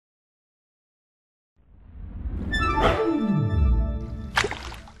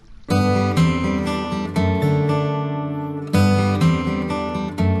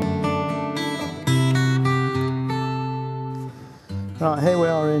Right, here we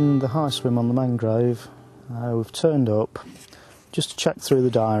are in the high swim on the Mangrove. We've turned up just to check through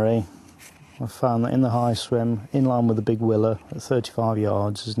the diary. I've found that in the high swim, in line with the big willow at 35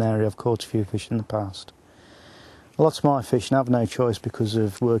 yards, is an area I've caught a few fish in the past. A lot of my fishing, I have no choice because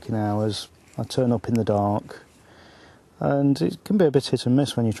of working hours. I turn up in the dark, and it can be a bit hit and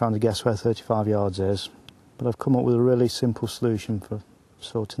miss when you're trying to guess where 35 yards is. But I've come up with a really simple solution for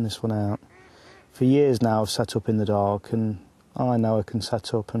sorting this one out. For years now I've set up in the dark, and I know I can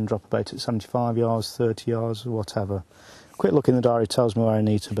set up and drop a bait at 75 yards, 30 yards, or whatever. Quick look in the diary tells me where I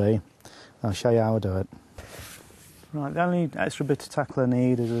need to be. I'll show you how I do it. Right, the only extra bit of tackle I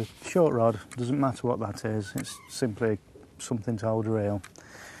need is a short rod. Doesn't matter what that is, it's simply something to hold a reel.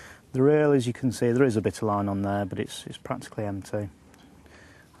 The reel, as you can see, there is a bit of line on there, but it's practically empty.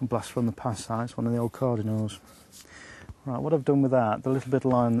 And blast from the past side, it's one of the old cardinals. Right, what I've done with that, the little bit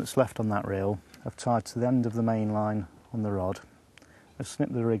of line that's left on that reel, I've tied to the end of the main line on the rod. I've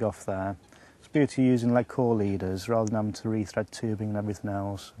snipped the rig off there. It's beauty using leg core leaders rather than having to rethread tubing and everything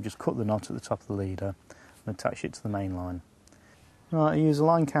else. Just cut the knot at the top of the leader and attach it to the main line. Right, I use a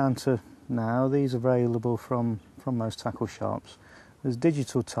line counter now. These are available from most tackle shops. There's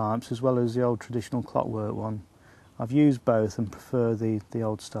digital types as well as the old traditional clockwork one. I've used both and prefer the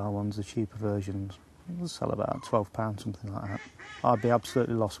old style ones, the cheaper versions. They'll sell about £12, something like that. I'd be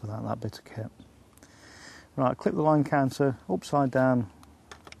absolutely lost without that bit of kit. Right, clip the line counter upside down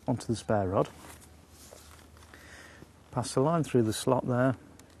onto the spare rod. Pass the line through the slot there.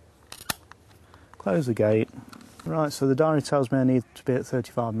 Close the gate. Right, so the diary tells me I need to be at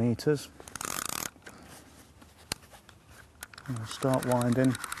 35 metres. I'll start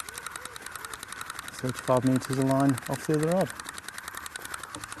winding 35 metres of line off the other rod.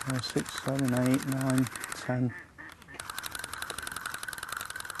 6, 7, 8, 9, 10.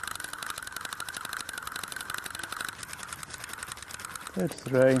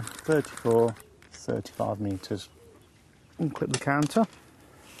 33, 34, 35 metres. And clip the counter.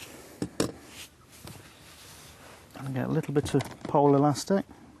 And get a little bit of pole elastic.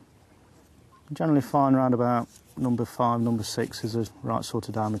 I generally find around about number 5, number 6 is the right sort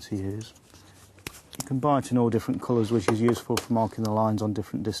of diameter to use. You can buy it in all different colours, which is useful for marking the lines on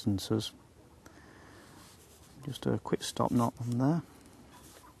different distances. Just a quick stop knot on there.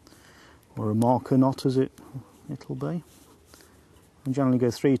 Or a marker knot as it'll be. And generally go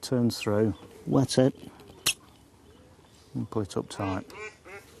 3 turns through, wet it, and pull it up tight.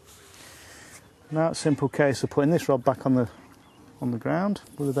 Now it's a simple case of putting this rod back on the ground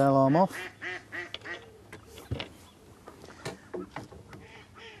with the bail arm off.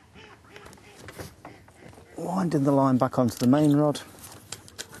 Winding the line back onto the main rod.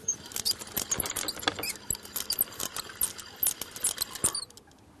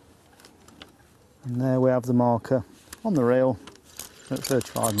 And there we have the marker on the reel at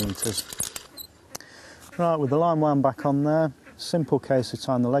 35 metres. Right, with the line wound back on there, simple case of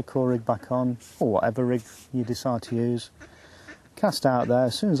tying the leg core rig back on, or whatever rig you decide to use. Cast out there,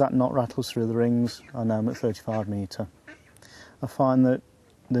 as soon as that knot rattles through the rings, I know I'm at 35 metre. I find that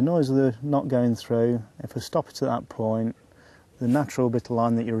the noise of the knot going through, if I stop it at that point, the natural bit of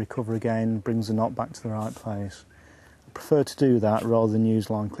line that you recover again brings the knot back to the right place. I prefer to do that rather than use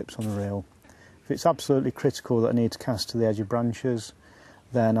line clips on the reel. If it's absolutely critical that I need to cast to the edge of branches,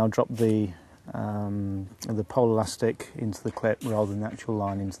 then I'll drop the pole elastic into the clip rather than the actual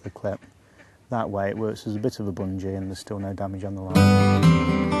line into the clip. That way it works as a bit of a bungee and there's still no damage on the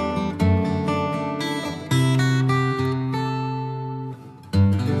line.